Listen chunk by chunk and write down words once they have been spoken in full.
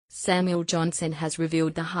Samuel Johnson has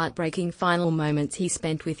revealed the heartbreaking final moments he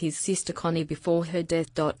spent with his sister Connie before her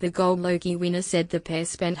death. The Gold Logie winner said the pair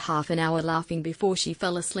spent half an hour laughing before she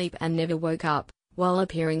fell asleep and never woke up. While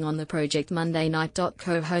appearing on the Project Monday Night.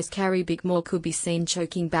 Co-host Carrie Bickmore could be seen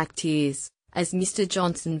choking back tears, as Mr.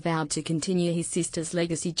 Johnson vowed to continue his sister's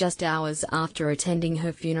legacy just hours after attending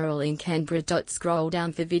her funeral in Canberra. Scroll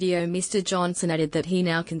down for video. Mr. Johnson added that he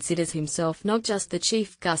now considers himself not just the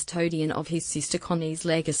chief custodian of his sister Connie's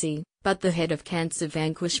legacy, but the head of cancer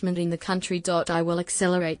vanquishment in the country. I will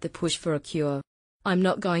accelerate the push for a cure. I'm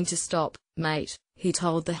not going to stop, mate, he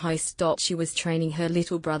told the host. She was training her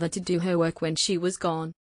little brother to do her work when she was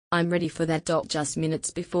gone. I'm ready for that. Just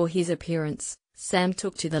minutes before his appearance, Sam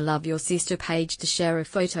took to the Love Your Sister page to share a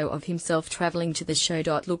photo of himself traveling to the show.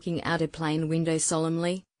 Looking out a plane window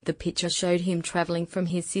solemnly, the picture showed him traveling from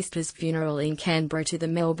his sister's funeral in Canberra to the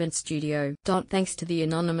Melbourne studio. Thanks to the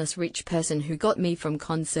anonymous rich person who got me from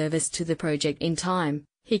con service to the project in time,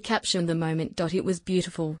 he captioned the moment. It was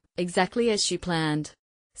beautiful, exactly as she planned.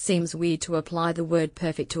 Seems weird to apply the word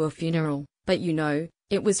perfect to a funeral, but you know,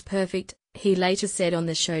 it was perfect, he later said on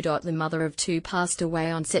the show. The mother of two passed away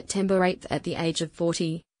on September 8 at the age of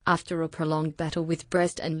 40, after a prolonged battle with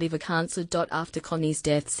breast and liver cancer. After Connie's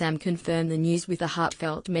death, Sam confirmed the news with a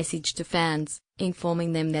heartfelt message to fans,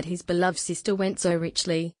 informing them that his beloved sister went so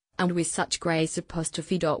richly, and with such grace.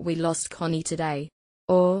 We lost Connie today.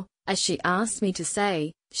 Or, as she asked me to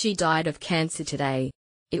say, she died of cancer today.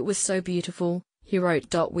 It was so beautiful, he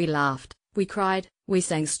wrote. We laughed, we cried, we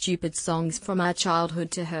sang stupid songs from our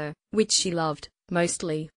childhood to her, which she loved,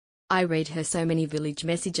 mostly. I read her so many village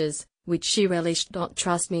messages, which she relished.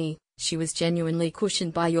 Trust me, she was genuinely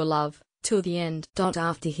cushioned by your love, till the end.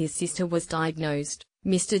 After his sister was diagnosed,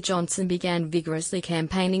 Mr. Johnson began vigorously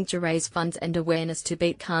campaigning to raise funds and awareness to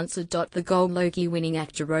beat cancer. The Gold Logie winning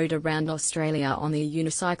actor rode around Australia on a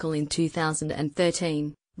unicycle in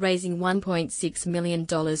 2013. Raising $1.6 million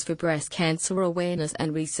for breast cancer awareness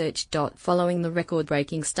and research. Following the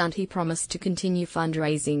record-breaking stunt, he promised to continue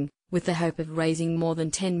fundraising, with the hope of raising more than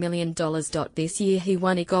 $10 million. This year he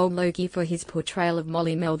won a Gold Logie for his portrayal of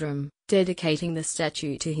Molly Meldrum, dedicating the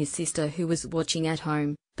statue to his sister who was watching at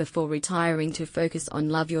home, before retiring to focus on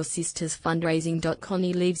Love Your Sister's fundraising.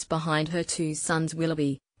 Connie leaves behind her two sons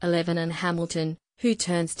Willoughby, 11 and Hamilton, who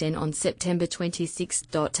turns 10 on September 26.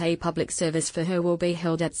 A public service for her will be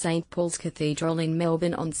held at St Paul's Cathedral in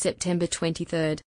Melbourne on September 23.